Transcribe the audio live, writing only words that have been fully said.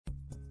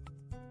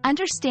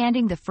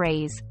Understanding the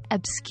phrase,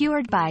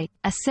 obscured by,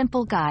 a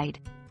simple guide.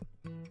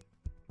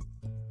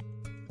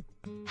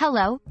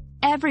 Hello,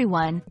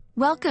 everyone.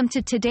 Welcome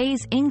to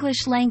today's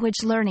English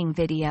language learning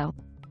video.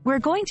 We're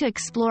going to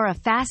explore a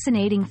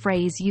fascinating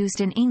phrase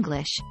used in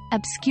English,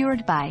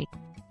 obscured by.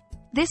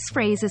 This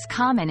phrase is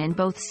common in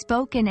both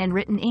spoken and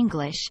written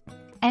English,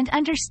 and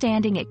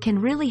understanding it can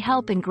really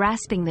help in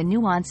grasping the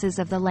nuances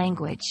of the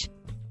language.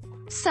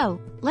 So,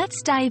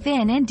 let's dive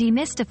in and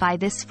demystify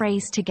this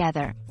phrase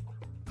together.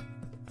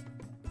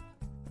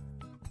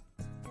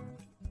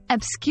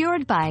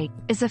 Obscured by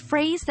is a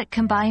phrase that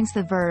combines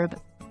the verb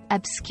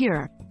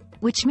obscure,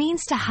 which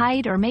means to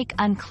hide or make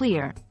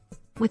unclear,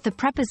 with the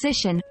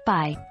preposition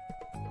by.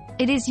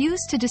 It is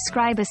used to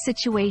describe a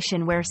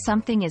situation where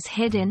something is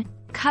hidden,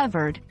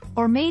 covered,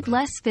 or made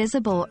less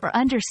visible or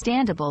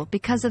understandable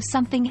because of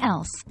something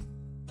else.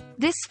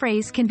 This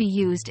phrase can be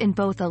used in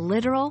both a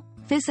literal,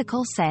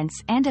 physical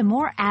sense and a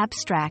more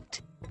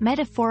abstract,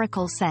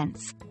 metaphorical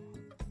sense.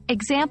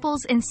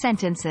 Examples in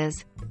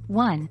sentences.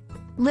 1.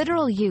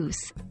 Literal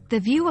use. The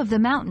view of the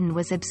mountain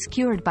was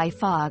obscured by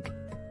fog.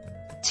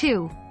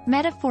 2.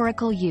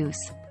 Metaphorical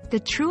use. The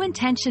true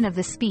intention of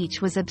the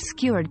speech was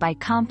obscured by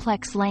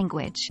complex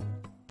language.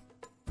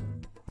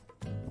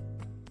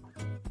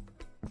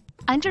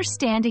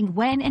 Understanding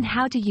when and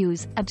how to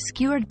use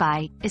obscured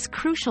by is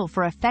crucial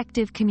for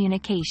effective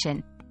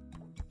communication.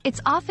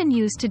 It's often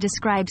used to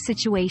describe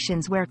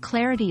situations where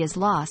clarity is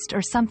lost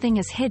or something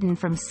is hidden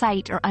from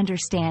sight or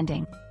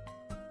understanding.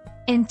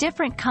 In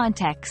different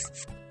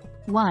contexts.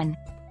 1.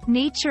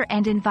 Nature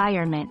and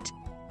environment.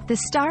 The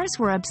stars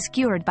were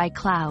obscured by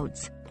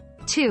clouds.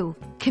 2.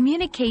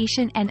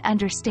 Communication and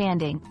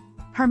understanding.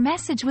 Her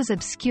message was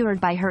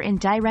obscured by her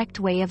indirect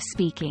way of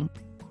speaking.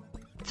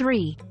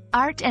 3.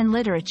 Art and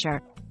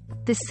literature.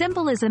 The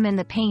symbolism in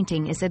the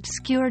painting is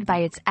obscured by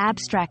its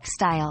abstract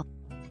style.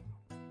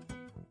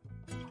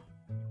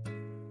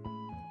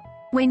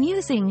 When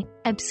using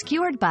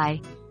obscured by,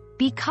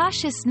 be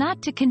cautious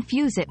not to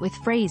confuse it with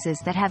phrases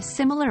that have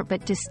similar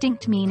but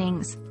distinct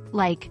meanings,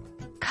 like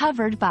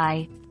covered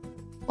by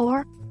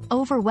or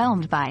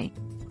overwhelmed by.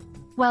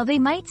 While they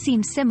might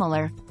seem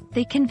similar,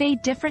 they convey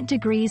different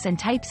degrees and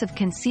types of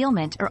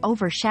concealment or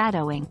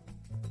overshadowing.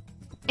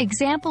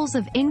 Examples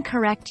of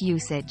incorrect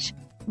usage.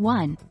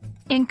 1.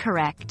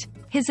 Incorrect.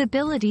 His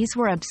abilities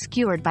were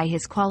obscured by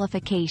his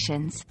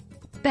qualifications.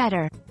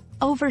 Better.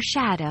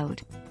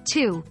 Overshadowed.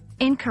 2.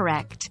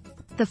 Incorrect.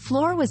 The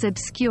floor was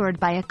obscured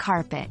by a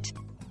carpet.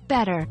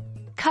 Better.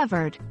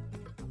 Covered.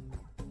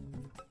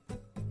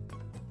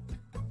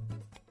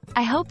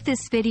 I hope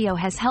this video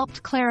has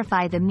helped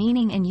clarify the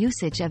meaning and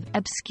usage of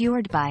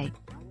obscured by.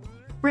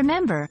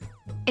 Remember,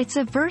 it's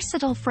a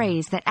versatile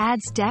phrase that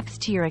adds depth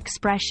to your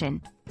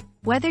expression,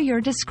 whether you're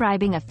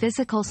describing a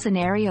physical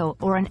scenario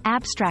or an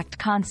abstract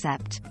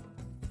concept.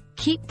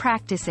 Keep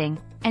practicing,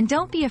 and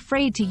don't be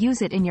afraid to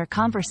use it in your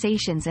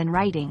conversations and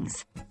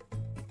writings.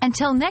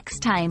 Until next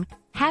time,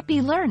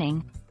 happy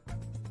learning!